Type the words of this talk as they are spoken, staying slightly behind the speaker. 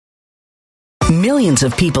Millions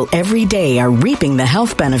of people every day are reaping the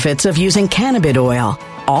health benefits of using cannabis oil,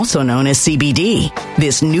 also known as CBD.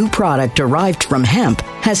 This new product derived from hemp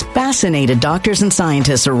has fascinated doctors and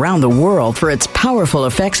scientists around the world for its powerful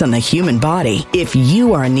effects on the human body. If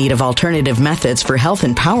you are in need of alternative methods for health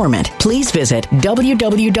empowerment, please visit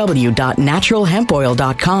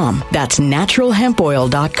www.naturalhempoil.com. That's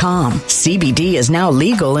naturalhempoil.com. CBD is now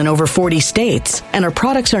legal in over 40 states, and our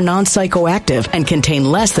products are non-psychoactive and contain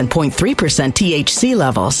less than 0.3% THC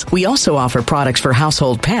levels. We also offer products for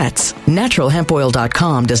household pets.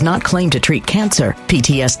 Naturalhempoil.com does not claim to treat cancer,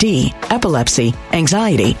 PTSD, epilepsy,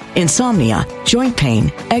 anxiety, insomnia, joint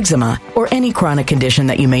pain, eczema, or any chronic condition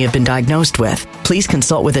that you may have been diagnosed with. Please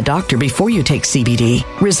consult with a doctor before you take CBD.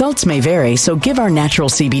 Results may vary, so give our natural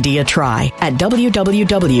CBD a try at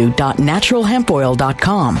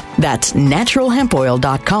www.naturalhempoil.com. That's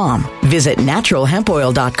naturalhempoil.com. Visit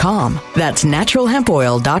naturalhempoil.com. That's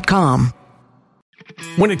naturalhempoil.com.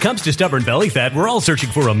 When it comes to stubborn belly fat, we're all searching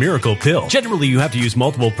for a miracle pill. Generally, you have to use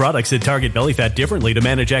multiple products that target belly fat differently to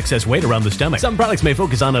manage excess weight around the stomach. Some products may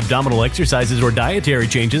focus on abdominal exercises or dietary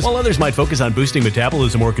changes, while others might focus on boosting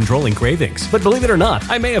metabolism or controlling cravings. But believe it or not,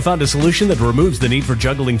 I may have found a solution that removes the need for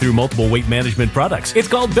juggling through multiple weight management products. It's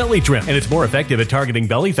called Belly Trim, and it's more effective at targeting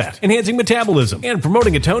belly fat, enhancing metabolism, and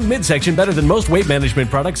promoting a toned midsection better than most weight management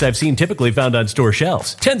products I've seen typically found on store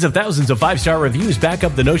shelves. Tens of thousands of 5-star reviews back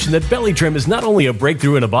up the notion that Belly Trim is not only a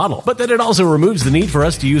breakthrough in a bottle, but that it also removes the need for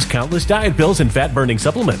us to use countless diet pills and fat-burning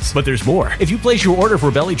supplements. But there's more. If you place your order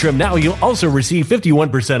for Belly Trim now, you'll also receive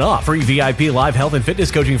 51% off, free VIP live health and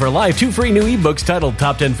fitness coaching for life, 2 free new ebooks titled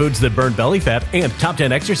Top 10 Foods That Burn Belly Fat and Top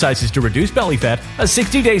 10 Exercises to Reduce Belly Fat, a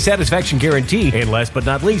 60-day satisfaction guarantee, and last but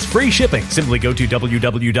not least, free shipping. Simply go to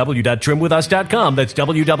www.trimwithus.com. That's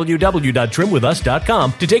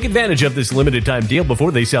www.trimwithus.com to take advantage of this limited time deal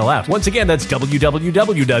before they sell out. Once again, that's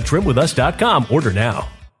www.trimwithus.com. Order now.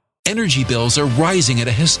 Energy bills are rising at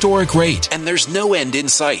a historic rate, and there's no end in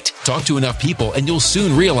sight. Talk to enough people, and you'll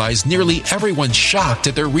soon realize nearly everyone's shocked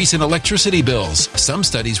at their recent electricity bills. Some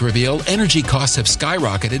studies reveal energy costs have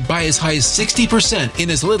skyrocketed by as high as 60%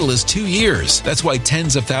 in as little as 2 years. That's why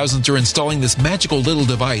tens of thousands are installing this magical little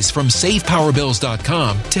device from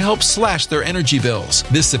SavePowerBills.com to help slash their energy bills.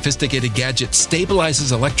 This sophisticated gadget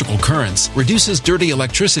stabilizes electrical currents, reduces dirty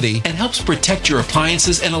electricity, and helps protect your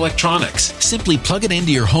appliances and electronics. Simply plug it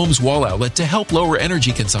into your home's wall outlet to help lower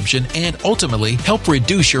energy consumption and ultimately help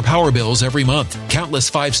reduce your power bills every month.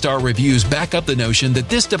 Countless 5-star reviews back up the notion that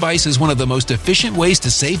this device is one of the most efficient ways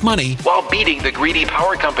to save money while beating the greedy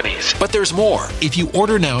power companies. But there's more. If you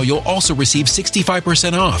order now, you'll also receive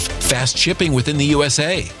 65% off, fast shipping within the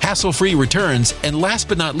USA, hassle-free returns, and last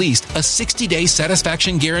but not least, a 60-day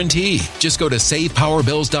satisfaction guarantee. Just go to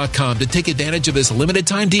SavePowerBills.com to take advantage of this limited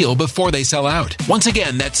time deal before they sell out. Once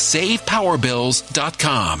again, that's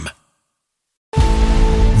SavePowerBills.com.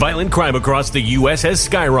 Violent crime across the U.S. has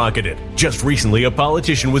skyrocketed. Just recently, a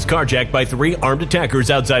politician was carjacked by 3 armed attackers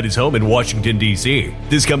outside his home in Washington, D.C.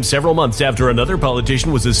 This comes several months after another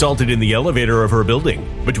politician was assaulted in the elevator of her building.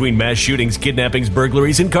 Between mass shootings, kidnappings,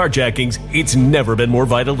 burglaries, and carjackings, it's never been more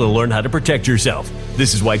vital to learn how to protect yourself.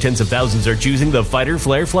 This is why tens of thousands are choosing the Fighter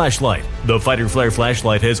Flare flashlight. The Fighter Flare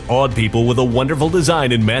flashlight has awed people with a wonderful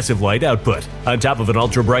design and massive light output. On top of an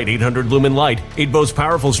ultra-bright 800-lumen light, it boasts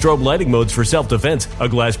powerful strobe lighting modes for self-defense, a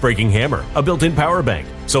glass-breaking hammer, a built-in power bank,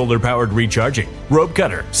 solar-powered recharging, rope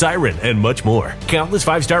cutter, siren, and much more. Countless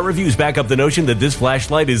 5-star reviews back up the notion that this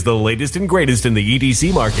flashlight is the latest and greatest in the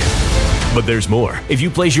EDC market. But there's more. If you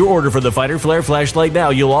place your order for the Fighter Flare flashlight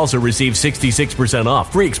now, you'll also receive 66%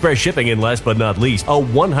 off, free express shipping, and last but not least, a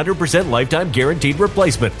 100% lifetime guaranteed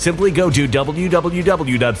replacement. Simply go to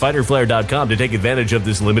www.fighterflare.com to take advantage of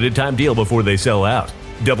this limited time deal before they sell out.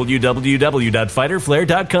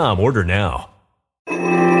 www.fighterflare.com. Order now.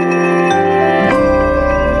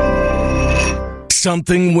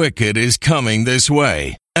 Something wicked is coming this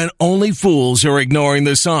way, and only fools are ignoring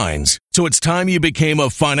the signs. So it's time you became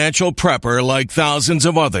a financial prepper like thousands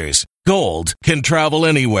of others. Gold can travel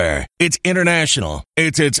anywhere. It's international.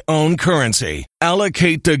 It's its own currency.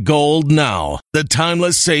 Allocate to gold now, the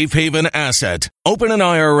timeless safe haven asset. Open an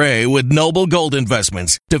IRA with Noble Gold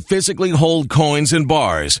Investments to physically hold coins and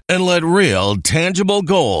bars and let real, tangible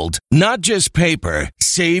gold, not just paper,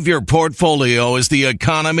 Save your portfolio as the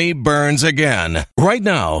economy burns again. Right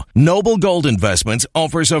now, Noble Gold Investments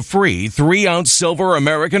offers a free 3-ounce silver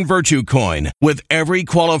American Virtue coin with every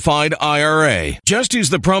qualified IRA. Just use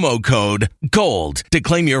the promo code GOLD to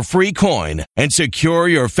claim your free coin and secure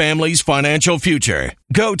your family's financial future.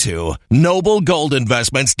 Go to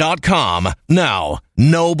noblegoldinvestments.com now.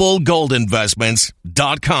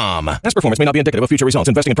 noblegoldinvestments.com. Past performance may not be indicative of future results.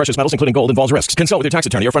 Investing in precious metals, including gold, involves risks. Consult with your tax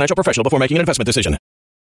attorney or financial professional before making an investment decision.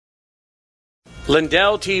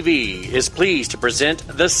 Lindell TV is pleased to present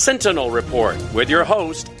the Sentinel Report with your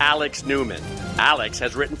host, Alex Newman. Alex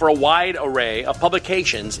has written for a wide array of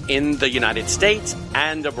publications in the United States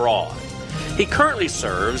and abroad. He currently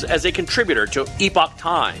serves as a contributor to Epoch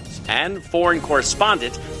Times and foreign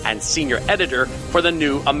correspondent and senior editor for the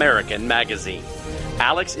New American magazine.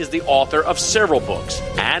 Alex is the author of several books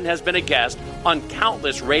and has been a guest on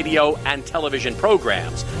countless radio and television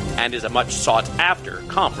programs and is a much sought-after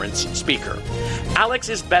conference speaker. Alex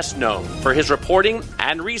is best known for his reporting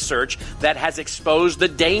and research that has exposed the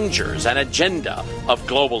dangers and agenda of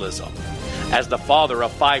globalism. As the father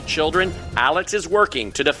of 5 children, Alex is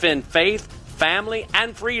working to defend faith, family,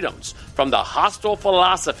 and freedoms from the hostile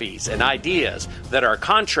philosophies and ideas that are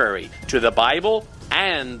contrary to the Bible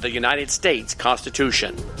and the United States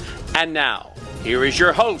Constitution. And now, here is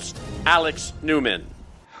your host, Alex Newman.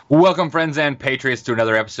 Welcome, friends and patriots, to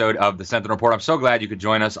another episode of the Sentinel Report. I'm so glad you could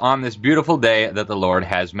join us on this beautiful day that the Lord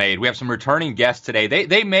has made. We have some returning guests today.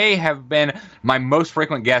 They may have been my most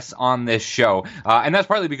frequent guests on this show, and that's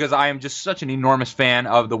partly because I am just such an enormous fan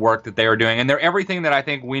of the work that they are doing, and they're everything that I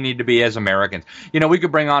think we need to be as Americans. You know, we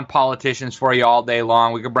could bring on politicians for you all day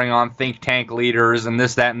long. We could bring on think tank leaders and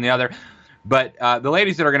this, that, and the other. But the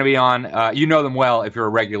ladies that are going to be on, you know them well if you're a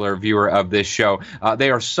regular viewer of this show. They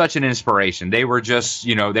are such an inspiration. They were just,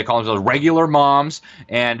 they call themselves regular moms,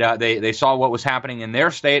 and they saw what was happening in their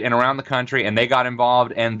state and around the country, and they got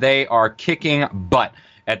involved, and they are kicking butt.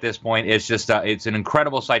 At this point, it's just it's an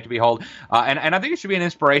incredible sight to behold, and I think it should be an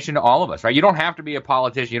inspiration to all of us, right? You don't have to be a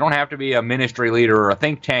politician, you don't have to be a ministry leader or a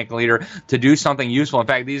think tank leader to do something useful. In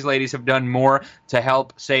fact, these ladies have done more to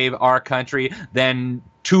help save our country than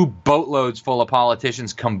 2 boatloads full of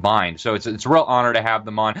politicians combined. So it's a real honor to have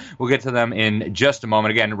them on. We'll get to them in just a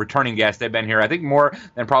moment. Again, returning guests. They've been here, I think, more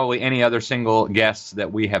than probably any other single guests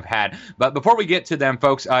that we have had. But before we get to them,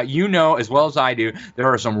 folks, you know as well as I do,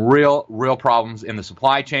 there are some real problems in the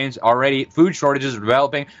supply chains already. Food shortages are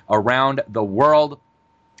developing around the world.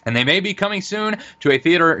 And they may be coming soon to a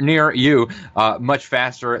theater near you much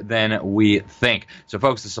faster than we think. So,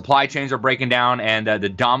 folks, the supply chains are breaking down, and the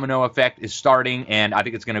domino effect is starting, and I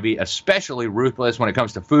think it's going to be especially ruthless when it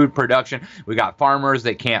comes to food production. We got farmers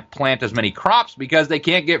that can't plant as many crops because they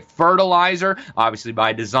can't get fertilizer, obviously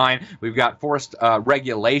by design. We've got forced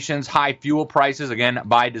regulations, high fuel prices, again,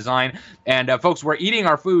 by design. And, folks, we're eating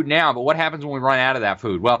our food now, but what happens when we run out of that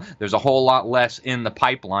food? Well, there's a whole lot less in the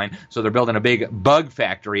pipeline, so they're building a big bug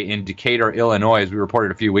factory in Decatur, Illinois, as we reported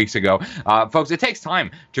a few weeks ago. Folks, it takes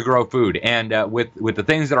time to grow food, and with the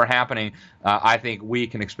things that are happening, I think we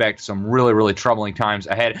can expect some really troubling times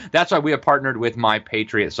ahead. That's why we have partnered with My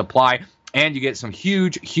Patriot Supply. And you get some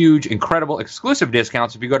huge, incredible exclusive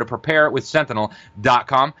discounts if you go to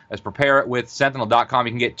preparewithsentinel.com. That's preparewithsentinel.com.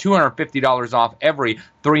 You can get $250 off every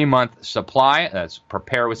 3-month supply. That's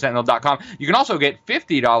preparewithsentinel.com. You can also get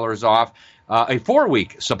 $50 off a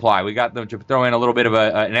 4-week supply. We got them to throw in a little bit of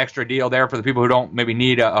an extra deal there for the people who don't maybe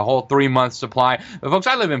need a whole 3-month supply. But folks,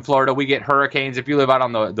 I live in Florida. We get hurricanes. If you live out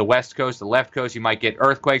on the west coast, the left coast, you might get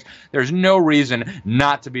earthquakes. There's no reason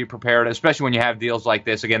not to be prepared, especially when you have deals like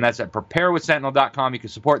this. Again, that's at preparewithsentinel.com. You can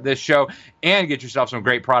support this show and get yourself some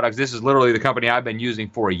great products. This is literally the company I've been using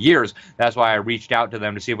for years. That's why I reached out to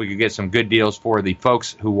them to see if we could get some good deals for the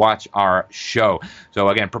folks who watch our show. So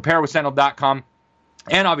again, preparewithsentinel.com.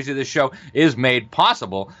 And obviously this show is made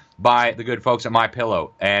possible by the good folks at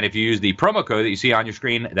MyPillow. And if you use the promo code that you see on your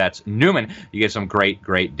screen, that's Newman, you get some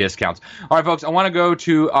great discounts. All right, folks, I want to go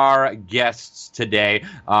to our guests today.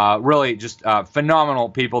 Really just phenomenal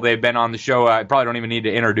people. They've been on the show. I probably don't even need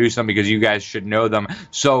to introduce them because you guys should know them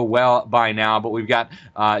so well by now. But we've got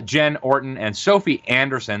Jen Orten and Sophie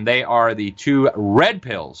Anderson. They are the 2 red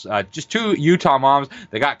pills, just 2 Utah moms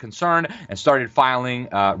that got concerned and started filing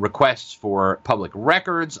requests for public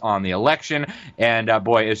records on the election. And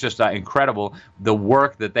boy, it's just incredible the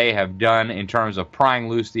work that they have done in terms of prying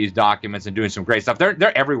loose these documents and doing some great stuff.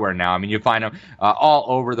 They're everywhere now. I mean, you find them all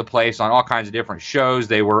over the place on all kinds of different shows.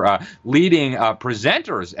 They were leading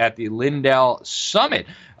presenters at the Lindell Summit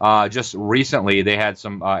just recently. They had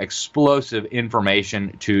some explosive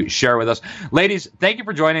information to share with us. Ladies, thank you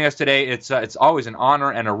for joining us today. It's always an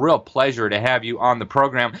honor and a real pleasure to have you on the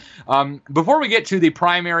program. Before we get to the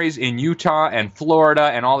primaries in Utah and Florida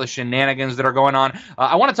and all the shenanigans that are going on,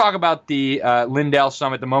 I want to talk about the Lindell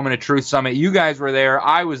Summit, the Moment of Truth Summit. You guys were there.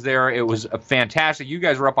 I was there. It was fantastic. You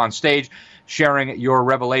guys were up on stage sharing your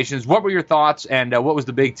revelations. What were your thoughts, and what was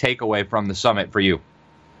the big takeaway from the summit for you?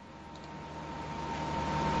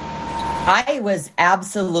 I was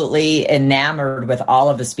absolutely enamored with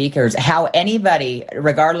all of the speakers. How anybody,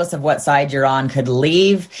 regardless of what side you're on, could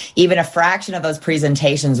leave even a fraction of those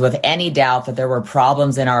presentations with any doubt that there were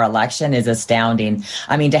problems in our election is astounding.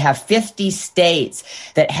 I mean, to have 50 states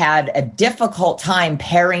that had a difficult time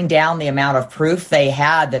paring down the amount of proof they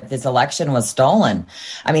had that this election was stolen.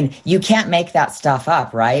 I mean, you can't make that stuff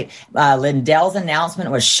up, right? Lindell's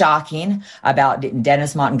announcement was shocking about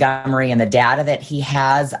Dennis Montgomery and the data that he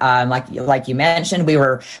has. Like you mentioned, we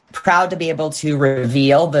were proud to be able to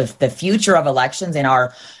reveal the future of elections in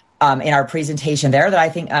our presentation there, that I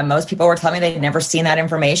think most people were telling me they'd never seen that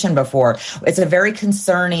information before. It's a very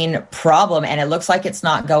concerning problem, and it looks like it's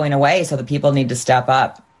not going away, so the people need to step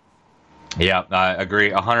up. Yeah, I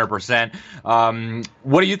agree 100%.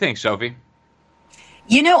 What do you think, Sophie?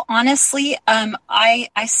 You know, honestly, I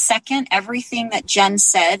second everything that Jen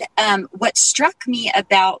said. What struck me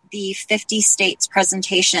about the 50 states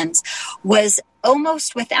presentations was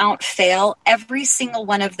almost without fail, every single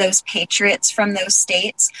one of those patriots from those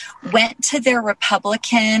states went to their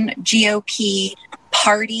Republican GOP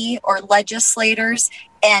party or legislators,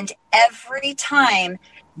 and every time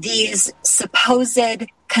these supposed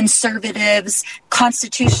conservatives,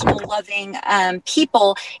 constitutional-loving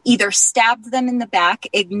people either stabbed them in the back,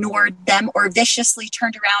 ignored them, or viciously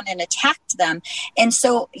turned around and attacked them. And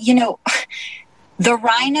so, you know, the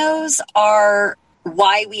RINOs are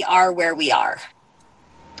why we are where we are.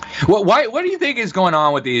 Well, what do you think is going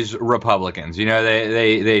on with these Republicans? You know,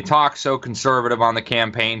 they talk so conservative on the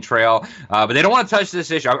campaign trail, but they don't want to touch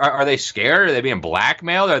this issue. Are they scared? Are they being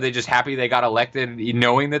blackmailed? Are they just happy they got elected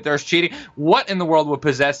knowing that there's cheating? What in the world would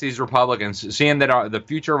possess these Republicans, seeing that the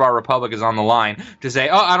future of our republic is on the line, to say,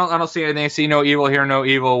 oh, I don't see anything, I see no evil, hear no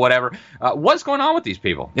evil, whatever? What's going on with these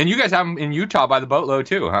people? And you guys have them in Utah by the boatload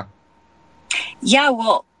too, huh? Yeah,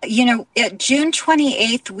 well, you know, June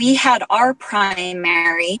 28th, we had our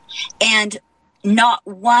primary, and not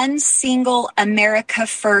one single America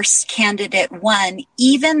First candidate won,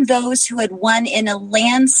 even those who had won in a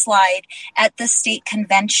landslide at the state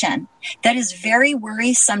convention. That is very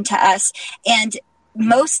worrisome to us. And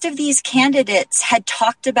most of these candidates had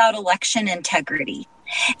talked about election integrity.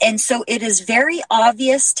 And so it is very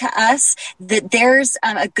obvious to us that there's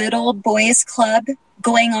a good old boys club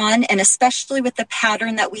going on, and especially with the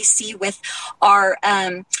pattern that we see with our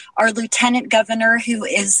lieutenant governor, who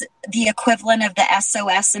is the equivalent of the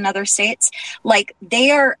SOS in other states. Like,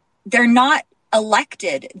 they're not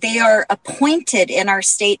elected, they are appointed in our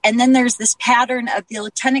state. And then there's this pattern of the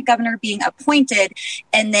lieutenant governor being appointed,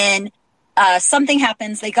 and then something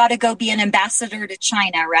happens, they got to go be an ambassador to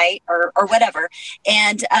China, right? Or whatever.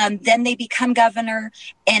 And then they become governor,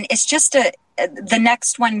 and it's just the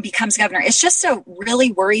next one becomes governor. It's just a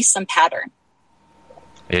really worrisome pattern.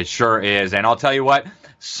 It sure is. And I'll tell you what,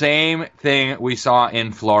 same thing we saw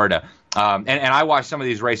in Florida. And I watched some of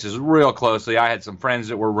these races real closely. I had some friends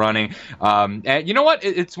that were running. And you know what?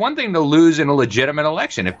 It's one thing to lose in a legitimate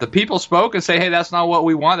election. If the people spoke and say, hey, that's not what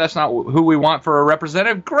we want, that's not who we want for a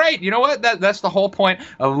representative, great. You know what? That's the whole point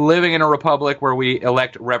of living in a republic where we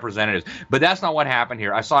elect representatives. But that's not what happened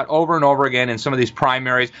here. I saw it over and over again in some of these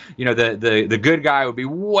primaries. You know, the good guy would be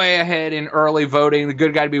way ahead in early voting. The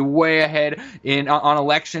good guy would be way ahead on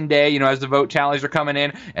election day, you know, as the vote tallies are coming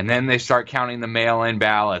in. And then they start counting the mail-in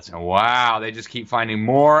ballots. And wow, they just keep finding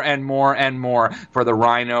more and more and more for the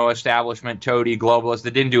RINO establishment, toady, globalists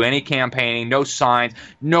that didn't do any campaigning, no signs,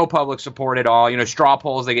 no public support at all. You know, straw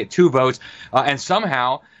polls, they get 2 votes. And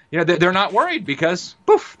somehow, you know, they're not worried because,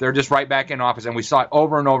 poof, they're just right back in office. And we saw it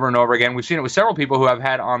over and over and over again. We've seen it with several people who I've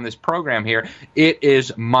had on this program here. It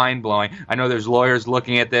is mind-blowing. I know there's lawyers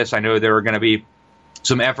looking at this. I know there are going to be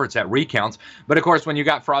some efforts at recounts. But, of course, when you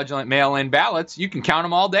got fraudulent mail-in ballots, you can count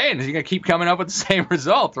them all day, and you're going to keep coming up with the same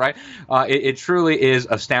result, right? It truly is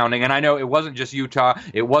astounding. And I know it wasn't just Utah.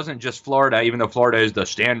 It wasn't just Florida, even though Florida is the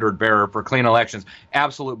standard bearer for clean elections.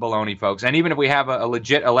 Absolute baloney, folks. And even if we have a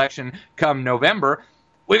legit election come November,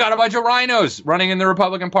 we got a bunch of RINOs running in the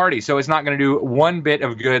Republican Party, so it's not going to do one bit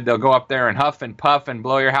of good. They'll go up there and huff and puff and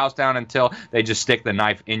blow your house down until they just stick the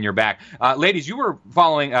knife in your back. Ladies, you were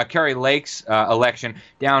following Kari Lake's election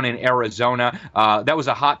down in Arizona. That was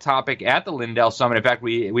a hot topic at the Lindell Summit. In fact,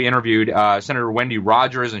 we interviewed Senator Wendy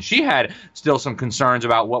Rogers, and she had still some concerns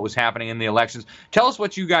about what was happening in the elections. Tell us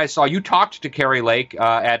what you guys saw. You talked to Kari Lake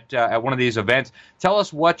at one of these events. Tell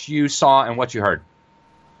us what you saw and what you heard.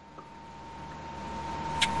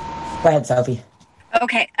 Go ahead, Sophie.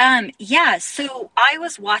 Okay. So I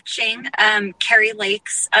was watching Kari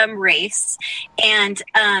Lake's race, and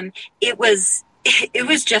it was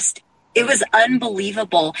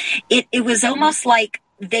unbelievable. It was almost like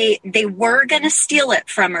they were going to steal it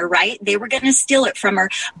from her, right? They were going to steal it from her,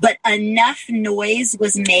 but enough noise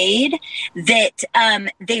was made that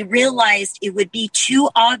they realized it would be too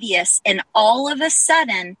obvious, and all of a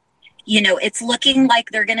sudden, it's looking like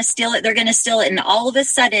they're going to steal it. They're going to steal it, and all of a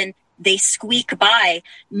sudden, they squeak by.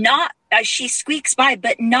 She squeaks by,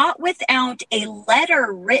 but not without a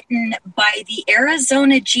letter written by the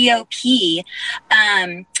Arizona GOP.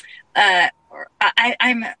 I'm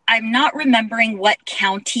not remembering what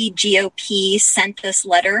county GOP sent this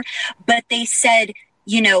letter, but they said,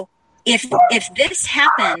 if this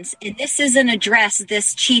happens and this isn't addressed,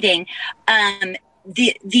 this cheating,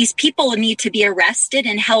 these people need to be arrested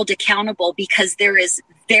and held accountable because there is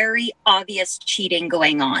very obvious cheating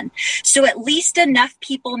going on. So at least enough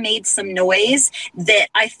people made some noise that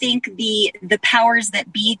I think the powers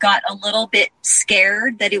that be got a little bit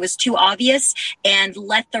scared that it was too obvious and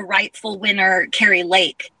let the rightful winner, Kari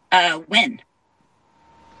Lake, win.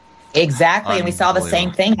 Exactly. And we saw the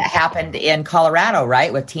same thing that happened in Colorado,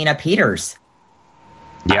 right, with Tina Peters.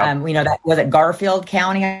 Yeah, that was it. Garfield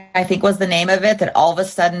County, I think, was the name of it. That all of a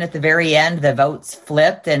sudden, at the very end, the votes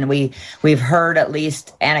flipped, and we've heard, at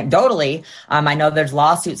least anecdotally. I know there's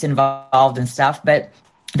lawsuits involved and stuff, but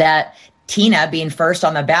that Tina being first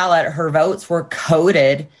on the ballot, her votes were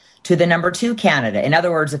coded to the number 2 candidate. In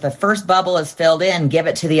other words, if the first bubble is filled in, give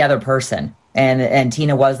it to the other person. And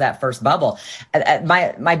Tina was that first bubble.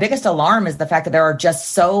 My biggest alarm is the fact that there are just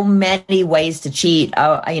so many ways to cheat.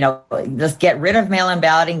 Just get rid of mail-in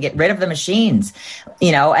balloting, get rid of the machines.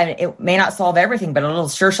 And it may not solve everything, but it'll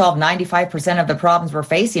sure solve 95% of the problems we're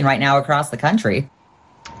facing right now across the country.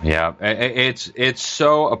 Yeah, it's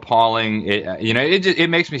so appalling. It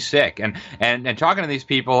makes me sick. And talking to these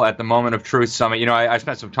people at the Moment of Truth Summit, I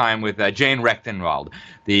spent some time with Jane Rechtenwald,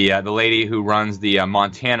 the lady who runs the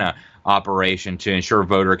Montana operation to ensure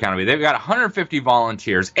voter accountability. They've got 150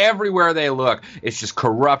 volunteers. Everywhere they look, it's just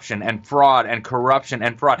corruption and fraud and corruption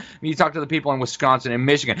and fraud. You talk to the people in Wisconsin and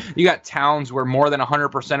Michigan. You got towns where more than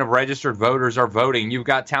 100% of registered voters are voting. You've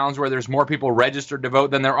got towns where there's more people registered to vote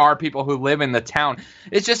than there are people who live in the town.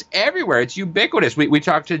 It's just everywhere. It's ubiquitous. We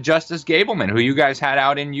talked to Justice Gableman, who you guys had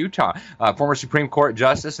out in Utah, former Supreme Court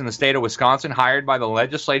justice in the state of Wisconsin, hired by the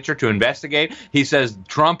legislature to investigate. He says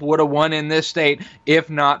Trump would have won in this state if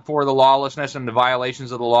not for the lawlessness and the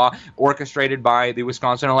violations of the law orchestrated by the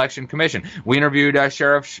Wisconsin Election Commission. We interviewed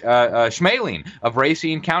Sheriff Schmaling of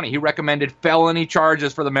Racine County. He recommended felony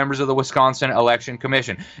charges for the members of the Wisconsin Election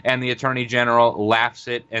Commission. And the Attorney General laughs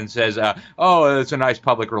it and says, it's a nice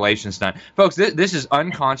public relations stunt. Folks, this is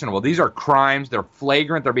unconscionable. These are crimes. They're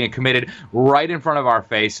flagrant. They're being committed right in front of our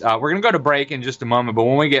face. We're going to go to break in just a moment, but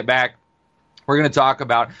when we get back, we're going to talk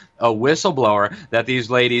about a whistleblower that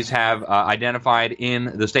these ladies have identified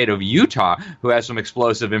in the state of Utah who has some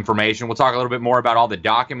explosive information. We'll talk a little bit more about all the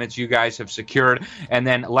documents you guys have secured. And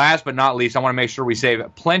then last but not least, I want to make sure we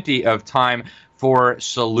save plenty of time for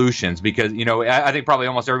solutions because, I think probably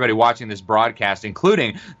almost everybody watching this broadcast,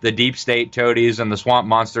 including the deep state toadies and the swamp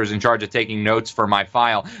monsters in charge of taking notes for my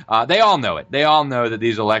file, they all know it. They all know that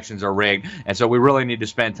these elections are rigged. And so we really need to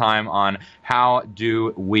spend time on how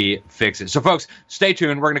do we fix it. So, folks, stay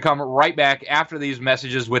tuned. We're going to come right back after these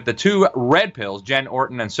messages with the 2 red pills, Jen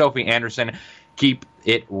Orten and Sophie Anderson. Keep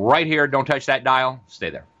it right here. Don't touch that dial. Stay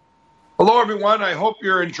there. Hello, everyone. I hope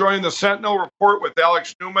you're enjoying the Sentinel Report with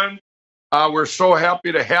Alex Newman. We're so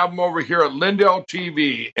happy to have him over here at Lindell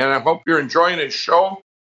TV, and I hope you're enjoying his show.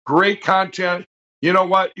 Great content. You know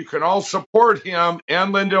what? You can all support him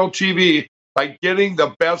and Lindell TV by getting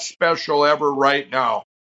the best special ever right now.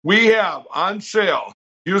 We have on sale,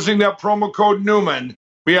 using that promo code Newman,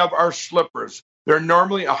 we have our slippers. They're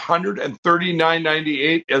normally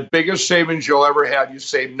 $139.98, the biggest savings you'll ever have. You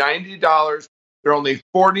save $90. They're only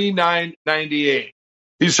 $49.98.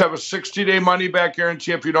 These have a 60-day money-back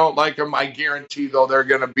guarantee. If you don't like them, I guarantee, though, they're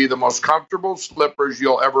going to be the most comfortable slippers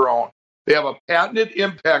you'll ever own. They have a patented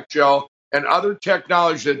impact gel and other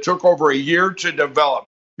technology that took over a year to develop.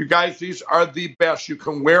 You guys, these are the best. You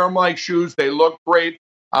can wear them like shoes. They look great.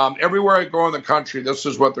 Everywhere I go in the country, this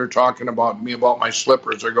is what they're talking about me, about my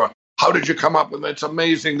slippers. They're going, how did you come up with it? It's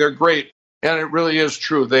amazing. They're great. And it really is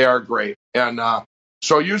true. They are great. And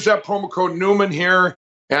so use that promo code Newman here,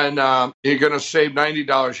 and you're going to save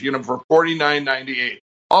 $90. You get them for $49.98.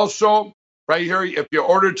 Also, right here, if you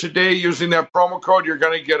order today using that promo code, you're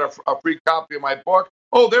going to get a free copy of my book.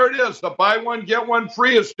 Oh, there it is. The buy one, get one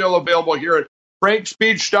free is still available here at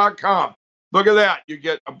frankspeech.com. Look at that. You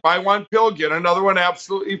get a buy one pill, get another one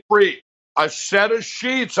absolutely free. A set of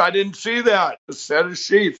sheets. I didn't see that. A set of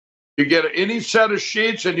sheets. You get any set of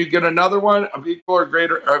sheets and you get another one of equal or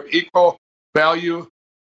greater, of equal value,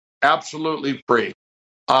 absolutely free.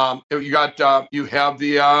 You have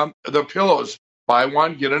the pillows. Buy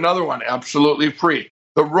one, get another one, absolutely free.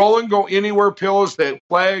 The roll and go anywhere pillows, the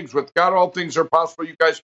flags with God, all things are possible. You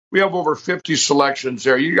guys, we have over 50 selections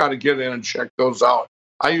there. You got to get in and check those out.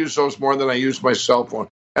 I use those more than I use my cell phone.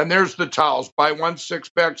 And there's the towels. Buy one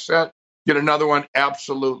 6-pack set, get another one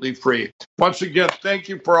absolutely free. Once again, thank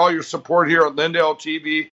you for all your support here at Lindell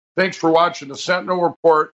TV. Thanks for watching the Sentinel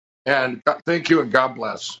Report, and thank you and God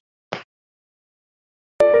bless.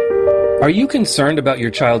 Are you concerned about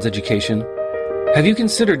your child's education? Have you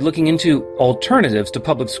considered looking into alternatives to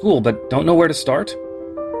public school but don't know where to start?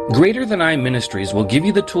 Greater Than I Ministries will give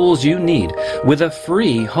you the tools you need with a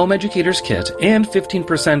free Home Educators Kit and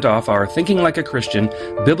 15% off our Thinking Like a Christian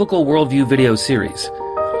Biblical Worldview video series.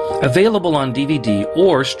 Available on DVD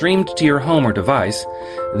or streamed to your home or device,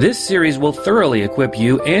 this series will thoroughly equip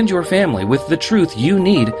you and your family with the truth you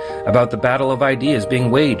need about the battle of ideas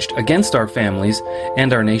being waged against our families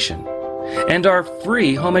and our nation. And our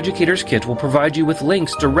free Home Educators Kit will provide you with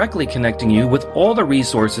links directly connecting you with all the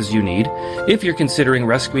resources you need if you're considering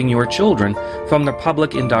rescuing your children from the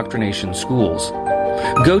public indoctrination schools.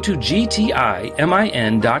 Go to gtimin.com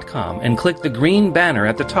and click the green banner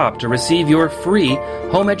at the top to receive your free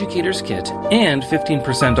Home Educators Kit and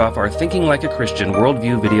 15% off our Thinking Like a Christian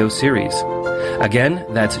Worldview video series. Again,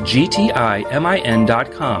 that's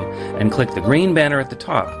gtimin.com and click the green banner at the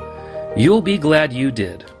top. You'll be glad you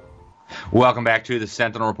did. Welcome back to the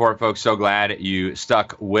Sentinel Report, folks. So glad you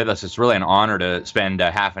stuck with us. It's really an honor to spend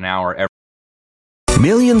half an hour every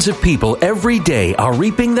Millions of people every day are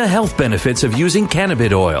reaping the health benefits of using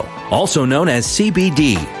cannabis oil, also known as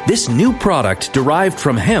CBD. This new product derived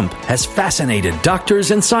from hemp has fascinated doctors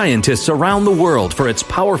and scientists around the world for its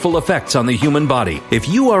powerful effects on the human body. If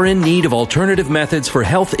you are in need of alternative methods for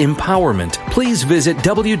health empowerment, please visit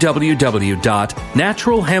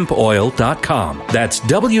www.naturalhempoil.com. That's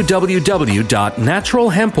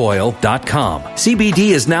www.naturalhempoil.com. CBD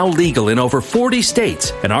is now legal in over 40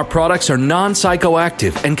 states, and our products are non-psychoactive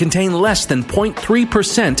and contain less than 0.3%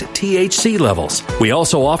 THC levels. We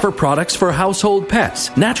also offer products for household pets.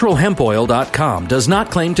 NaturalHempOil.com does not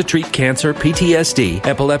claim to treat cancer, PTSD,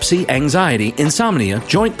 epilepsy, anxiety, insomnia,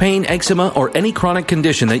 joint pain, eczema, or any chronic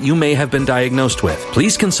condition that you may have been diagnosed with.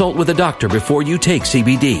 Please consult with a doctor before you take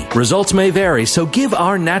CBD. Results may vary, so give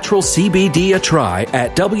our natural CBD a try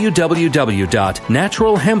at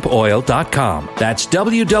www.naturalhempoil.com. That's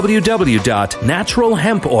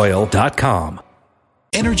www.naturalhempoil.com.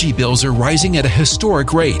 Energy bills are rising at a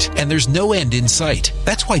historic rate, and there's no end in sight.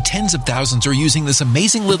 That's why tens of thousands are using this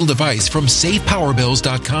amazing little device from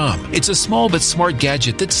SavePowerBills.com. It's a small but smart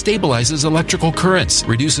gadget that stabilizes electrical currents,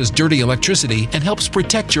 reduces dirty electricity, and helps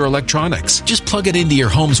protect your electronics. Just plug it into your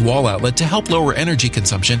home's wall outlet to help lower energy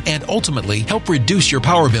consumption and ultimately help reduce your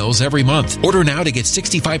power bills every month. Order now to get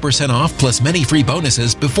 65% off plus many free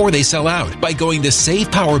bonuses before they sell out by going to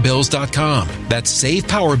SavePowerBills.com. That's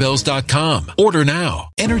SavePowerBills.com. Order now.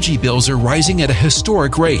 Energy bills are rising at a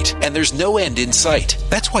historic rate, and there's no end in sight.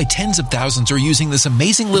 That's why tens of thousands are using this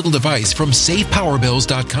amazing little device from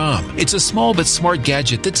SavePowerBills.com. It's a small but smart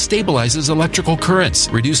gadget that stabilizes electrical currents,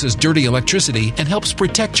 reduces dirty electricity, and helps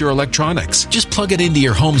protect your electronics. Just plug it into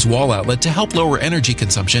your home's wall outlet to help lower energy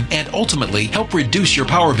consumption and ultimately help reduce your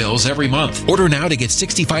power bills every month. Order now to get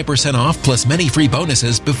 65% off plus many free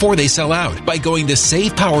bonuses before they sell out by going to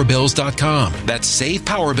SavePowerBills.com. That's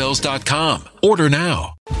SavePowerBills.com. Order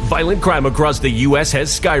now. Violent crime across the U.S.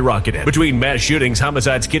 has skyrocketed. Between mass shootings,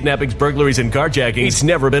 homicides, kidnappings, burglaries, and carjackings, it's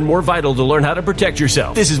never been more vital to learn how to protect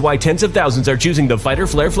yourself. This is why tens of thousands are choosing the Fighter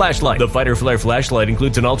Flare flashlight. The Fighter Flare flashlight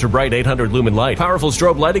includes an ultra-bright 800 lumen light, powerful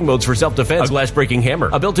strobe lighting modes for self-defense, a glass-breaking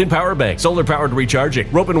hammer, a built-in power bank, solar-powered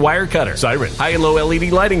recharging, rope and wire cutter, siren, high and low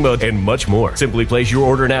LED lighting mode, and much more. Simply place your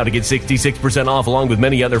order now to get 66% off along with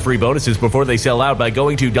many other free bonuses before they sell out by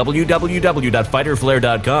going to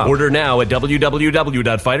www.fighterflare.com. Order now at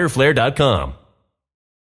www.fighterflare.com.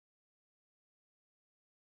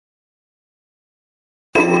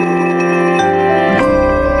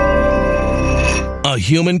 A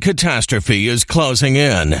human catastrophe is closing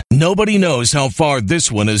in. Nobody knows how far this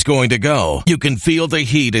one is going to go. You can feel the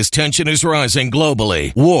heat as tension is rising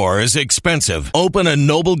globally. War is expensive. Open a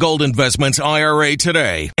Noble Gold Investments IRA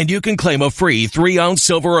today, and you can claim a free 3-ounce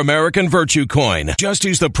silver American Virtue coin. Just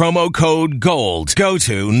use the promo code GOLD. Go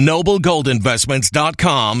to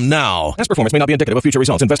noblegoldinvestments.com now. Past performance may not be indicative of future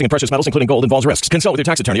results. Investing in precious metals, including gold, involves risks. Consult with your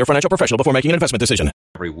tax attorney or financial professional before making an investment decision.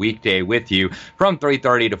 Every weekday with you from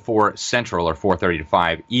 3:30 to 4 Central or 4:30 to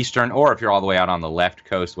 5 Eastern, or if you're all the way out on the left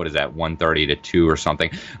coast, what is that, 1:30 to 2 or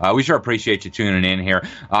something. We sure appreciate you tuning in here.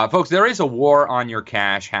 Folks, there is a war on your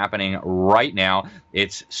cash happening right now.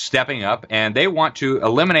 It's stepping up, and they want to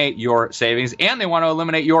eliminate your savings, and they want to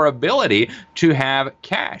eliminate your ability to have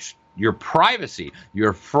cash. Your privacy,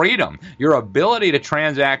 your freedom, your ability to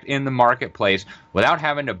transact in the marketplace without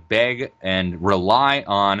having to beg and rely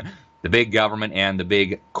on the big government and the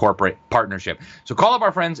big corporate partnership. So call up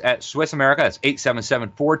our friends at Swiss America. That's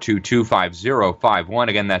 877-422-5051.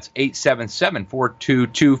 Again, that's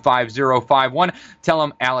 877-422-5051. Tell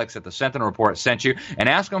them Alex at the Sentinel Report sent you, and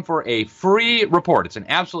ask them for a free report. It's an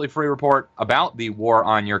absolutely free report about the war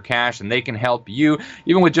on your cash, and they can help you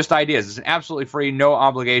even with just ideas. It's an absolutely free, no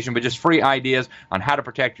obligation, but just free ideas on how to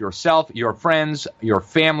protect yourself, your friends, your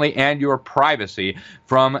family, and your privacy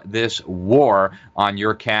from this war on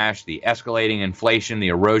your cash, the escalating inflation, the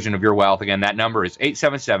erosion of your wealth. Again, that number is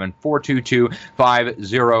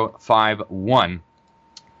 877-422-5051.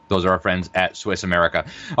 Those are our friends at Swiss America.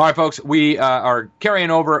 All right, folks, we are carrying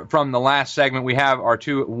over from the last segment. We have our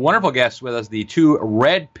two wonderful guests with us, the two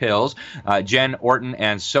red pills, Jen Orten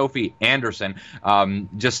and Sophie Anderson,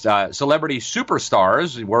 just celebrity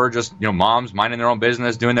superstars. Were just moms minding their own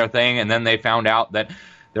business, doing their thing, and then they found out that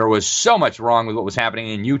there was so much wrong with what was happening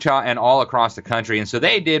in Utah and all across the country. And so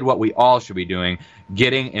they did what we all should be doing,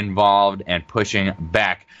 getting involved and pushing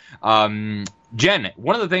back. Jen,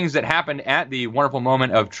 one of the things that happened at the Wonderful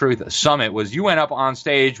Moment of Truth Summit was you went up on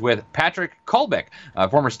stage with Patrick Colbeck, a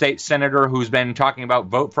former state senator who's been talking about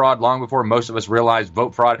vote fraud long before most of us realized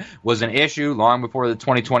vote fraud was an issue. Long before the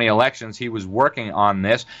 2020 elections, he was working on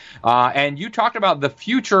this. And you talked about the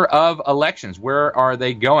future of elections. Where are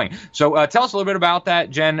they going? So tell us a little bit about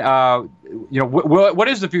that, Jen. What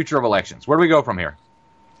is the future of elections? Where do we go from here?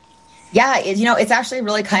 Yeah, it's actually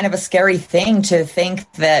really kind of a scary thing to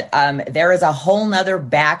think that there is a whole nother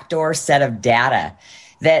backdoor set of data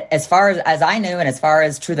that, as far as I knew, and as far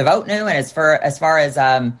as True the Vote knew, and as far as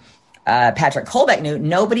Patrick Colbeck knew,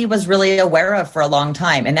 nobody was really aware of for a long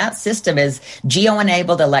time. And that system is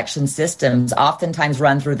geo-enabled election systems, oftentimes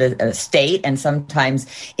run through the state and sometimes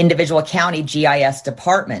individual county GIS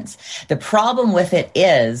departments. The problem with it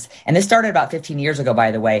is, and this started about 15 years ago,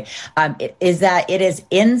 by the way, is that it is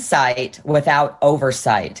insight without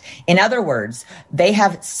oversight. In other words, they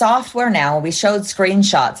have software now. We showed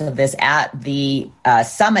screenshots of this at the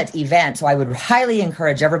summit event, so I would highly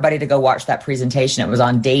encourage everybody to go watch that presentation. It was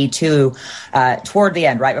on day 2. Toward the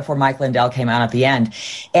end, right before Mike Lindell came out at the end.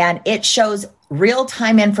 And it shows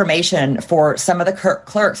real-time information for some of the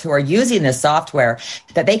clerks who are using this software,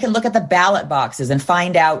 that they can look at the ballot boxes and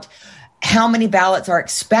find out how many ballots are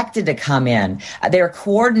expected to come in. They're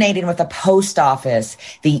coordinating with the post office,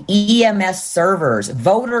 the EMS servers,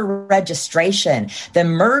 voter registration, the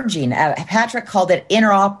merging. Patrick called it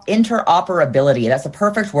interoperability. That's the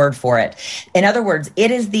perfect word for it. In other words,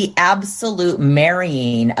 it is the absolute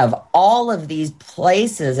marrying of all of these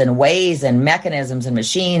places and ways and mechanisms and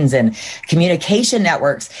machines and communication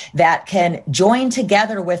networks that can join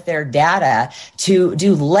together with their data to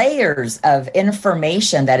do layers of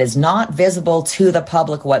information that is not visible to the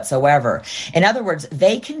public whatsoever. In other words,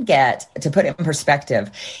 they can get, to put it in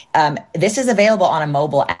perspective, this is available on a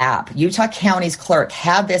mobile app. Utah County's clerk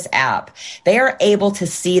have this app. They are able to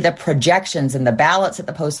see the projections and the ballots at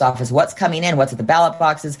the post office, what's coming in, what's at the ballot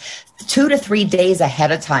boxes, 2 to 3 days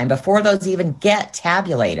ahead of time before those even get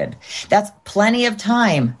tabulated. That's plenty of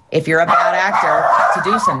time if you're a bad actor to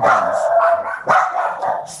do some things.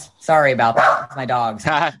 Sorry about that. It's my dogs.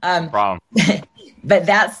 Problem. But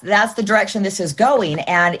that's the direction this is going,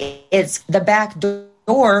 and it's the back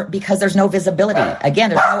door because there's no visibility.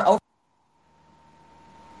 Again, there's no.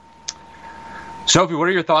 Sophie, what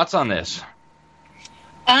are your thoughts on this?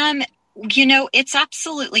 It's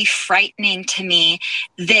absolutely frightening to me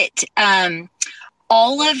that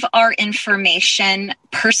all of our information,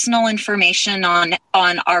 personal information on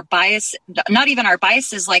our bias, not even our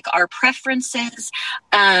biases, like our preferences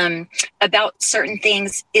about certain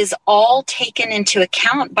things, is all taken into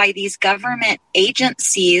account by these government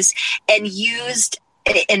agencies and used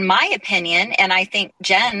in my opinion, and I think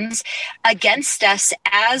Jen's, against us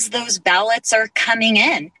as those ballots are coming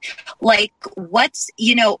in. Like,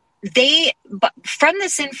 from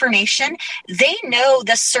this information, they know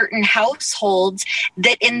the certain households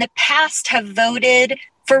that in the past have voted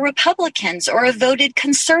for Republicans or have voted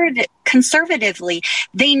conservatively.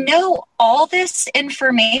 They know all this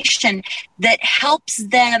information that helps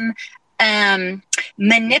them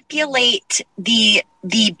manipulate the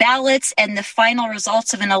ballots and the final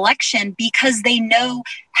results of an election, because they know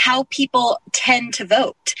how people tend to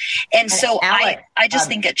vote. And so Alex, I just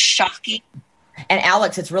think it's shocking. And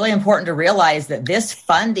Alex, it's really important to realize that this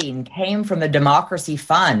funding came from the Democracy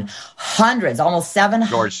Fund, hundreds, almost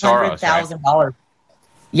 $700,000.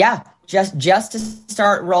 Yeah, just to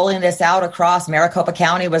start rolling this out across. Maricopa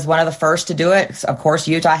County was one of the first to do it. Of course,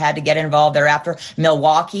 Utah had to get involved thereafter.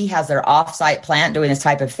 Milwaukee has their offsite plant doing this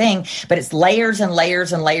type of thing, but it's layers and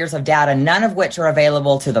layers and layers of data, none of which are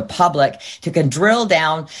available to the public to can drill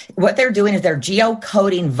down. What they're doing is they're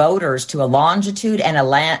geocoding voters to a longitude and a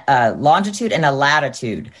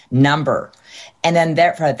latitude number. And then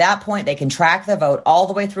therefore, at that point, they can track the vote all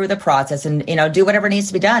the way through the process and, do whatever needs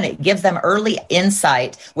to be done. It gives them early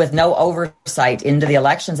insight with no oversight into the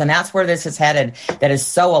elections. And that's where this is headed. That is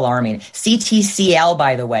so alarming. CTCL,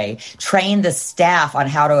 by the way, trained the staff on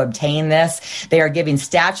how to obtain this. They are giving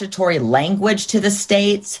statutory language to the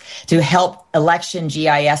states to help election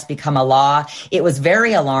GIS become a law. It was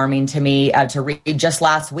very alarming to me to read just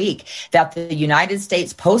last week that the United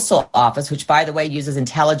States Postal Office, which, by the way, uses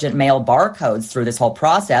intelligent mail barcodes through this whole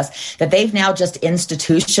process, that they've now just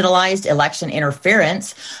institutionalized election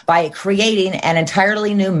interference by creating an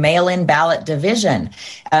entirely new mail-in ballot division.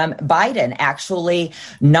 Biden actually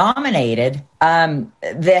nominated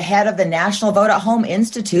the head of the National Vote at Home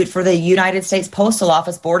Institute for the United States Postal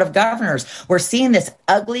Office Board of Governors. We're seeing this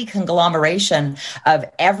ugly conglomeration of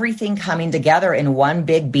everything coming together in one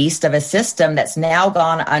big beast of a system that's now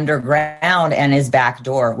gone underground and is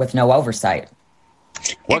backdoor with no oversight.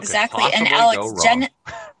 Exactly. And Alex, Jen,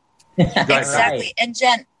 exactly. And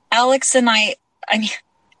Jen,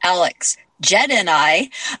 Jen and I,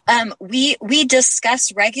 we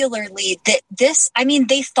discuss regularly that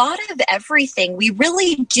they thought of everything. We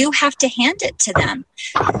really do have to hand it to them.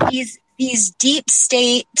 These deep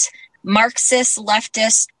state, Marxist,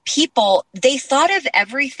 leftist people, they thought of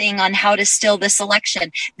everything on how to steal this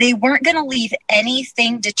election. They weren't going to leave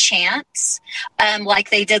anything to chance, like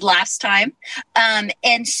they did last time.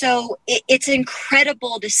 And so it's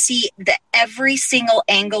incredible to see every single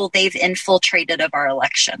angle they've infiltrated of our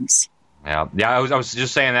elections. Yeah. I was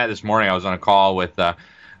just saying that this morning. I was on a call with the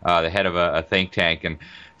head of a think tank and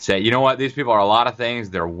said, you know what? These people are a lot of things.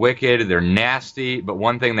 They're wicked. They're nasty. But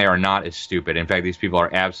one thing they are not is stupid. In fact, these people are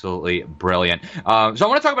absolutely brilliant. So I want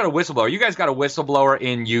to talk about a whistleblower. You guys got a whistleblower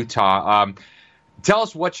in Utah. Tell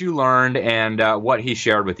us what you learned and what he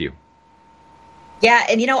shared with you. Yeah,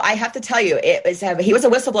 and I have to tell you, he was a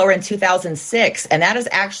whistleblower in 2006, and that is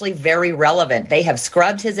actually very relevant. They have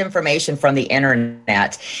scrubbed his information from the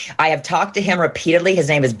internet. I have talked to him repeatedly. His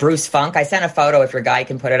name is Bruce Funk. I sent a photo. If your guy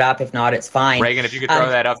can put it up. If not, it's fine. Reagan, if you could throw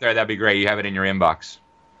that up there, that'd be great. You have it in your inbox.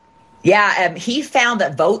 Yeah, he found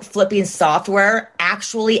that vote flipping software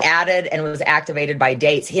actually added and was activated by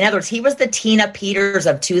dates. In other words, he was the Tina Peters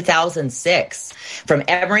of 2006 from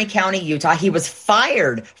Emery County, Utah. He was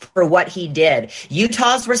fired for what he did.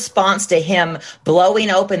 Utah's response to him blowing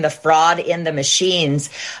open the fraud in the machines,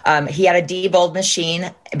 he had a Diebold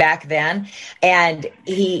machine back then, and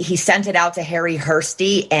he sent it out to Harry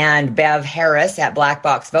Hursty and Bev Harris at Black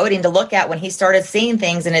Box Voting to look at when he started seeing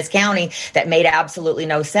things in his county that made absolutely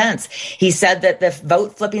no sense. He said that the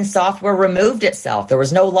vote flipping software removed itself. There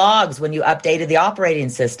was no logs when you updated the operating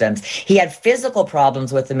systems. He had physical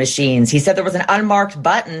problems with the machines. He said there was an unmarked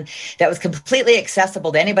button that was completely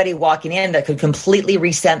accessible to anybody walking in that could completely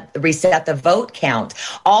reset the vote count.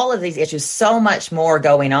 All of these issues, so much more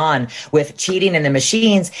going on with cheating in the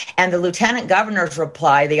machines. And the lieutenant governor's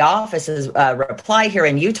reply, the office's reply here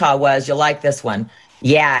in Utah was, you'll like this one.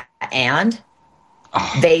 Yeah, and?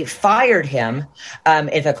 They fired him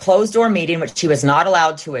at a closed-door meeting, which he was not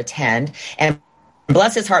allowed to attend. And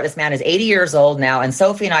bless his heart, this man is 80 years old now, and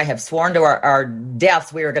Sophie and I have sworn to our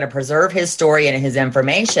deaths we were going to preserve his story and his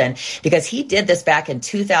information because he did this back in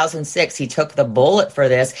 2006. He took the bullet for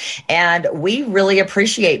this, and we really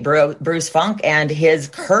appreciate Bruce Funk and his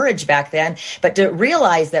courage back then. But to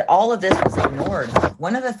realize that all of this was ignored,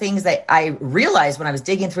 one of the things that I realized when I was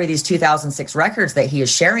digging through these 2006 records that he is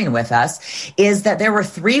sharing with us is that there were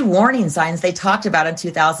 3 warning signs they talked about in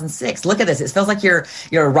 2006. Look at this. It feels like you're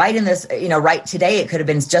writing this, right today it could have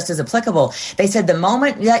been just as applicable. They said the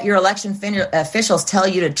moment that your election officials tell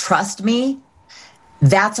you to trust me,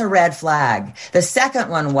 that's a red flag. The second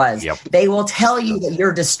one was they will tell you that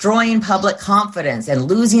you're destroying public confidence and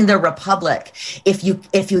losing the republic. If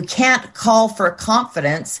you can't call for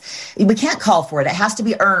confidence, we can't call for it. It has to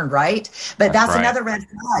be earned, right? But that's another red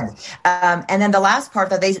flag. And then the last part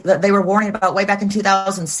that they were warning about way back in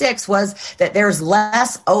 2006 was that there's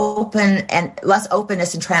less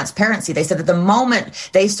openness and transparency. They said that the moment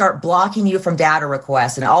they start blocking you from data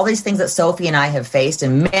requests and all these things that Sophie and I have faced,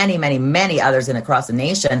 and many, many, many others across the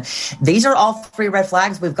nation, these are all 3 red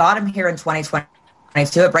flags. We've got them here in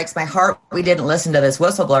 2022. It breaks my heart we didn't listen to this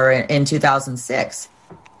whistleblower in 2006.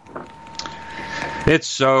 It's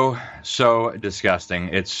so disgusting.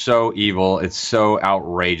 It's so evil. It's so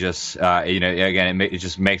outrageous. Again, it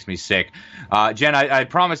just makes me sick. Jen, I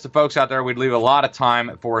promised the folks out there we'd leave a lot of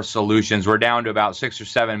time for solutions. We're down to about 6 or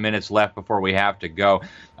 7 minutes left before we have to go.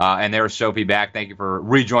 And there's Sophie back. Thank you for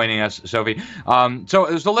rejoining us, Sophie.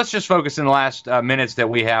 So let's just focus in the last minutes that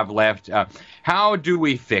we have left. How do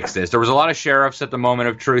we fix this? There was a lot of sheriffs at the Moment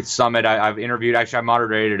of Truth Summit. I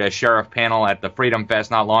moderated a sheriff panel at the Freedom Fest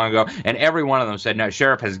not long ago, and every one of them said, no,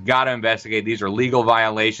 sheriff has got to investigate. These are legal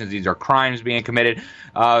violations. These are crimes being committed.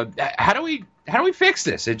 How do we fix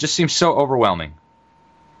this? It just seems so overwhelming.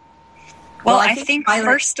 Well, I think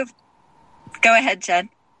go ahead, Jen.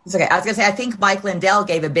 It's okay. I was going to say, I think Mike Lindell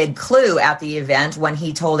gave a big clue at the event when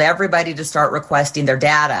he told everybody to start requesting their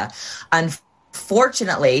data.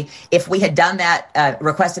 Unfortunately, if we had done that,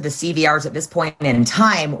 requested the CVRs at this point in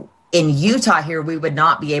time, in Utah here, we would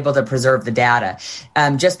not be able to preserve the data.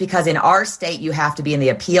 Just because in our state, you have to be in the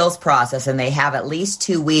appeals process, and they have at least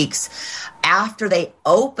 2 weeks after they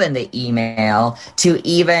open the email to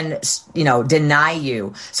even, deny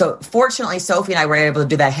you. So fortunately, Sophie and I were able to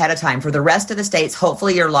do that ahead of time. For the rest of the states,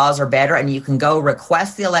 hopefully your laws are better, and you can go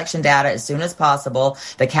request the election data as soon as possible,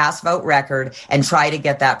 the cast vote record, and try to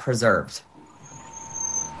get that preserved.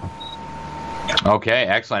 Okay,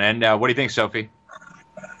 excellent. And what do you think, Sophie?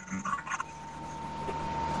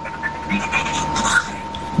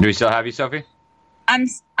 Do we still have you, Sophie? I'm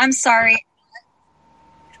sorry.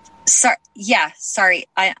 Sorry.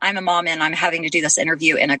 I'm a mom and I'm having to do this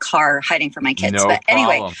interview in a car hiding from my kids. No but problem.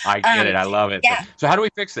 Anyway, I get it. I love it. Yeah. So how do we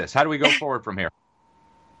fix this? How do we go forward from here?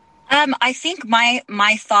 I think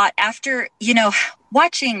my thought after,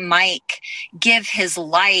 watching Mike give his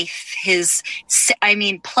life,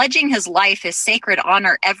 pledging his life, his sacred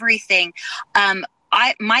honor, everything,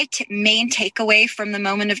 my main takeaway from the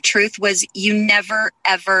Moment of Truth was you never,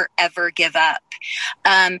 ever, ever give up.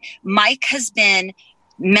 Mike has been,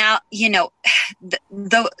 the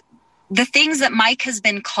things that Mike has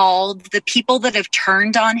been called, the people that have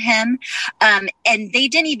turned on him, and they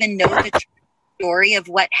didn't even know the story of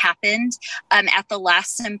what happened at the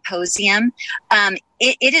last symposium.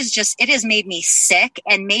 It has made me sick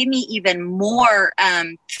and made me even more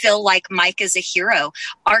feel like Mike is a hero.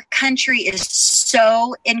 Our country is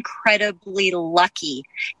so incredibly lucky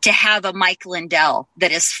to have a Mike Lindell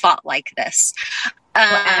that has fought like this.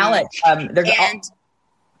 Alex, I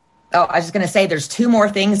was just going to say there's 2 more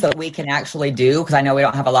things that we can actually do because I know we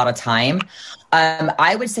don't have a lot of time.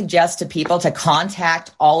 I would suggest to people to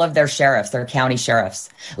contact all of their sheriffs, their county sheriffs.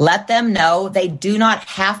 Let them know they do not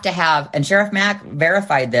have to have, and Sheriff Mack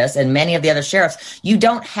verified this, and many of the other sheriffs, you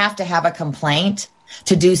don't have to have a complaint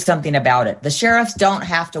to do something about it. The sheriffs don't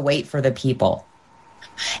have to wait for the people.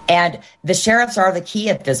 And the sheriffs are the key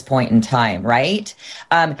at this point in time, right?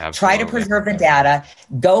 Try to preserve the data.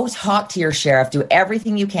 Go talk to your sheriff. Do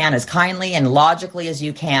everything you can as kindly and logically as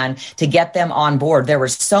you can to get them on board. There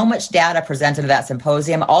was so much data presented at that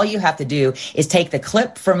symposium. All you have to do is take the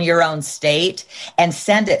clip from your own state and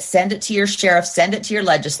send it. Send it to your sheriff. Send it to your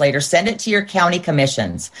legislators. Send it to your county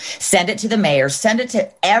commissions. Send it to the mayor. Send it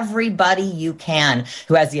to everybody you can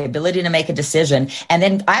who has the ability to make a decision. And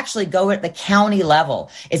then actually go at the county level.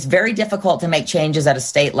 It's very difficult to make changes at a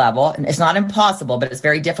state level. It's not impossible, but it's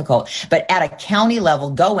very difficult. But at a county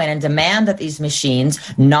level, go in and demand that these machines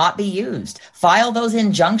not be used. File those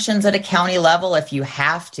injunctions at a county level if you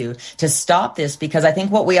have to stop this, because I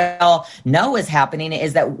think what we all know is happening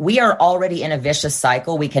is that we are already in a vicious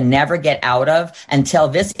cycle we can never get out of until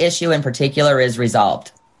this issue in particular is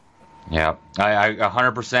resolved. Yeah, I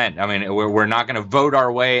 100%. I mean, we're not going to vote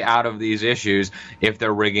our way out of these issues if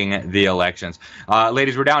they're rigging the elections.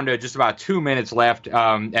 Ladies, we're down to just about 2 minutes left.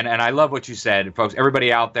 And I love what you said, folks.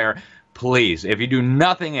 Everybody out there, please, if you do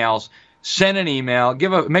nothing else, send an email,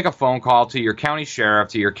 make a phone call to your county sheriff,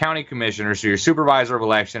 to your county commissioners, to your supervisor of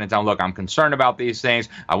election, and tell them, look, I'm concerned about these things.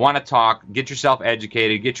 I want to talk. Get yourself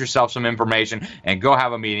educated. Get yourself some information, and go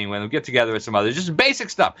have a meeting with them. Get together with some others. Just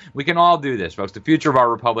basic stuff. We can all do this, folks. The future of our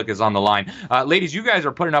republic is on the line. Ladies, you guys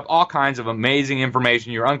are putting up all kinds of amazing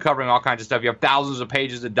information. You're uncovering all kinds of stuff. You have thousands of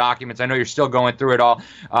pages of documents. I know you're still going through it all.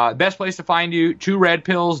 Best place to find you,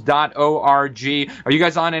 tworedpills.org. Are you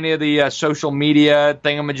guys on any of the social media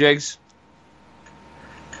thingamajigs?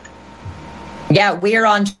 Yeah, we are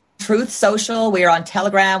on Truth Social. We are on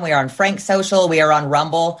Telegram. We are on Frank Social. We are on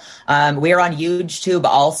Rumble. We are on YouTube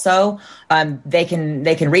also. They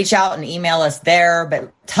can reach out and email us there,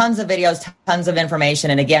 but tons of videos, tons of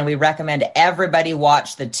information. And again, we recommend everybody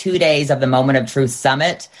watch the 2 days of the Moment of Truth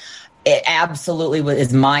Summit. It absolutely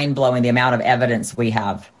is mind-blowing, the amount of evidence we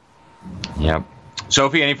have. Yep.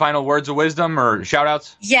 Sophie, any final words of wisdom or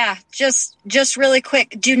shout-outs? Yeah, just really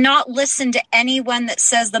quick. Do not listen to anyone that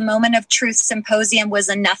says the Moment of Truth Symposium was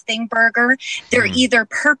a nothing burger. They're either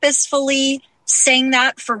purposefully saying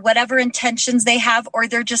that for whatever intentions they have, or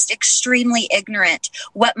they're just extremely ignorant.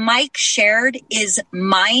 What Mike shared is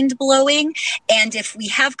mind-blowing, and if we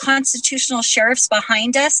have constitutional sheriffs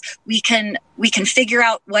behind us, we can figure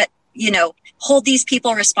out what, hold these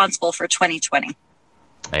people responsible for 2020.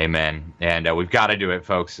 Amen. And we've got to do it,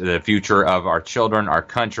 folks. The future of our children, our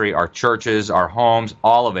country, our churches, our homes,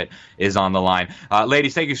 all of it is on the line.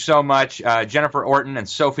 Ladies, thank you so much. Jennifer Orten and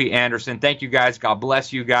Sophie Anderson, thank you guys. God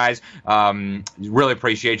bless you guys. Really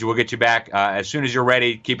appreciate you. We'll get you back as soon as you're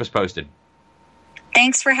ready. Keep us posted.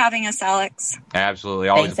 Thanks for having us, Alex. Absolutely.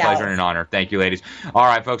 Always a pleasure and an honor. Thank you, ladies. All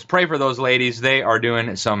right, folks, pray for those ladies. They are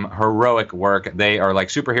doing some heroic work. They are like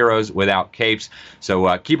superheroes without capes.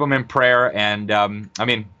 So keep them in prayer. And,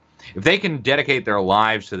 if they can dedicate their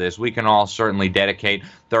lives to this, we can all certainly dedicate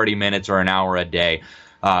 30 minutes or an hour a day.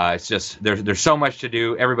 It's just there's so much to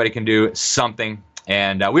do. Everybody can do something.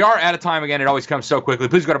 And we are out of time again. It always comes so quickly.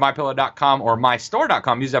 Please go to mypillow.com or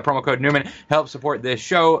mystore.com. Use that promo code Newman. Help support this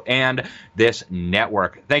show and this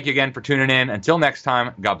network. Thank you again for tuning in. Until next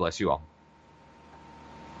time, God bless you all.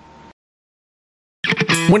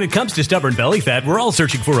 When it comes to stubborn belly fat, we're all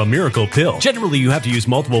searching for a miracle pill. Generally, you have to use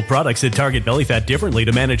multiple products that target belly fat differently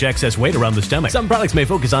to manage excess weight around the stomach. Some products may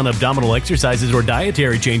focus on abdominal exercises or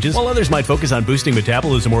dietary changes, while others might focus on boosting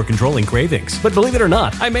metabolism or controlling cravings. But believe it or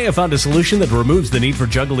not, I may have found a solution that removes the need for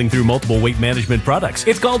juggling through multiple weight management products.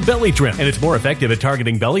 It's called Belly Trim, and it's more effective at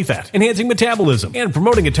targeting belly fat, enhancing metabolism, and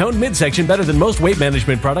promoting a toned midsection better than most weight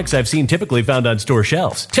management products I've seen typically found on store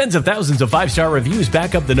shelves. Tens of thousands of 5-star reviews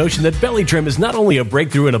back up the notion that Belly Trim is not only a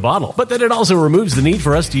breakthrough in a bottle, but that it also removes the need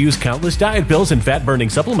for us to use countless diet pills and fat-burning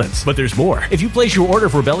supplements. But there's more. If you place your order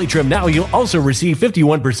for Belly Trim now, you'll also receive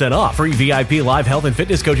 51% off, free VIP live health and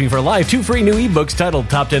fitness coaching for life, 2 free new ebooks titled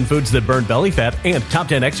Top 10 Foods That Burn Belly Fat and Top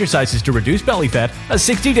 10 Exercises to Reduce Belly Fat, a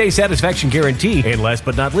 60-day satisfaction guarantee, and last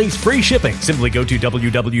but not least, free shipping. Simply go to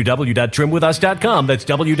www.trimwithus.com. That's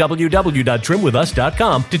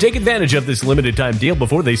www.trimwithus.com to take advantage of this limited time deal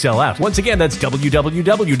before they sell out. Once again, that's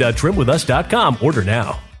www.trimwithus.com. Order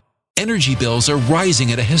now. Energy bills are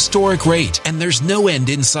rising at a historic rate, and there's no end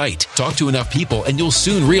in sight. Talk to enough people, and you'll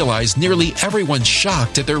soon realize nearly everyone's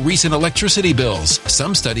shocked at their recent electricity bills.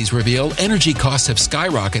 Some studies reveal energy costs have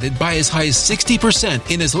skyrocketed by as high as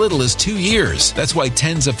 60% in as little as 2 years. That's why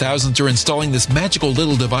tens of thousands are installing this magical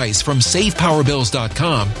little device from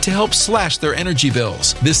SavePowerBills.com to help slash their energy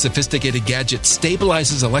bills. This sophisticated gadget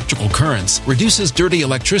stabilizes electrical currents, reduces dirty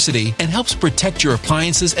electricity, and helps protect your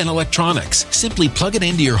appliances and electronics. Simply plug it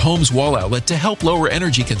into your home's wall outlet to help lower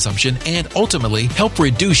energy consumption and ultimately help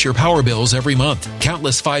reduce your power bills every month.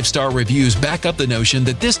 Countless 5-star reviews back up the notion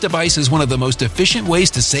that this device is one of the most efficient ways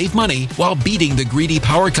to save money while beating the greedy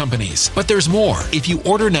power companies. But there's more. If you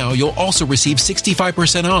order now, you'll also receive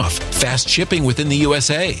 65% off, fast shipping within the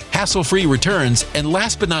USA, hassle-free returns, and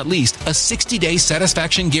last but not least, a 60-day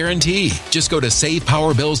satisfaction guarantee. Just go to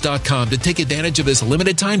SavePowerBills.com to take advantage of this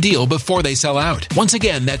limited time deal before they sell out. Once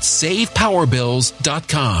again, that's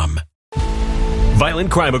SavePowerBills.com.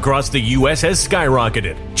 Violent crime across the U.S. has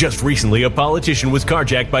skyrocketed. Just recently, a politician was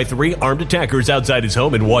carjacked by 3 armed attackers outside his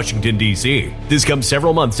home in Washington, D.C. This comes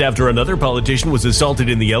several months after another politician was assaulted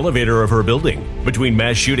in the elevator of her building. Between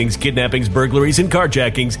mass shootings, kidnappings, burglaries, and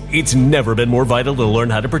carjackings, it's never been more vital to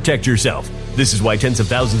learn how to protect yourself. This is why tens of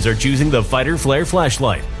thousands are choosing the Fighter Flare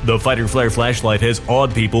flashlight. The Fighter Flare flashlight has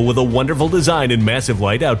awed people with a wonderful design and massive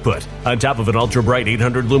light output. On top of an ultra-bright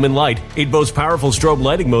 800-lumen light, it boasts powerful strobe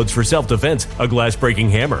lighting modes for self-defense, a glass-breaking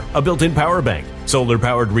hammer, a built-in power bank,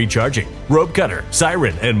 solar-powered recharging, rope cutter,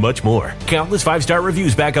 siren, and much more. Countless 5-star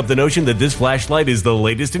reviews back up the notion that this flashlight is the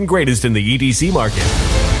latest and greatest in the EDC market.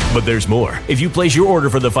 But there's more. If you place your order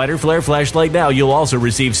for the Fighter Flare flashlight now, you'll also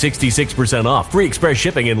receive 66% off, free express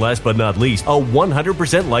shipping, and last but not least, a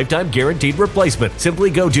 100% lifetime guaranteed replacement. Simply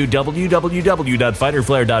go to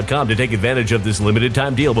www.fighterflare.com to take advantage of this limited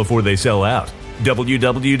time deal before they sell out.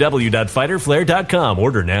 www.fighterflare.com.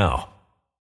 Order now.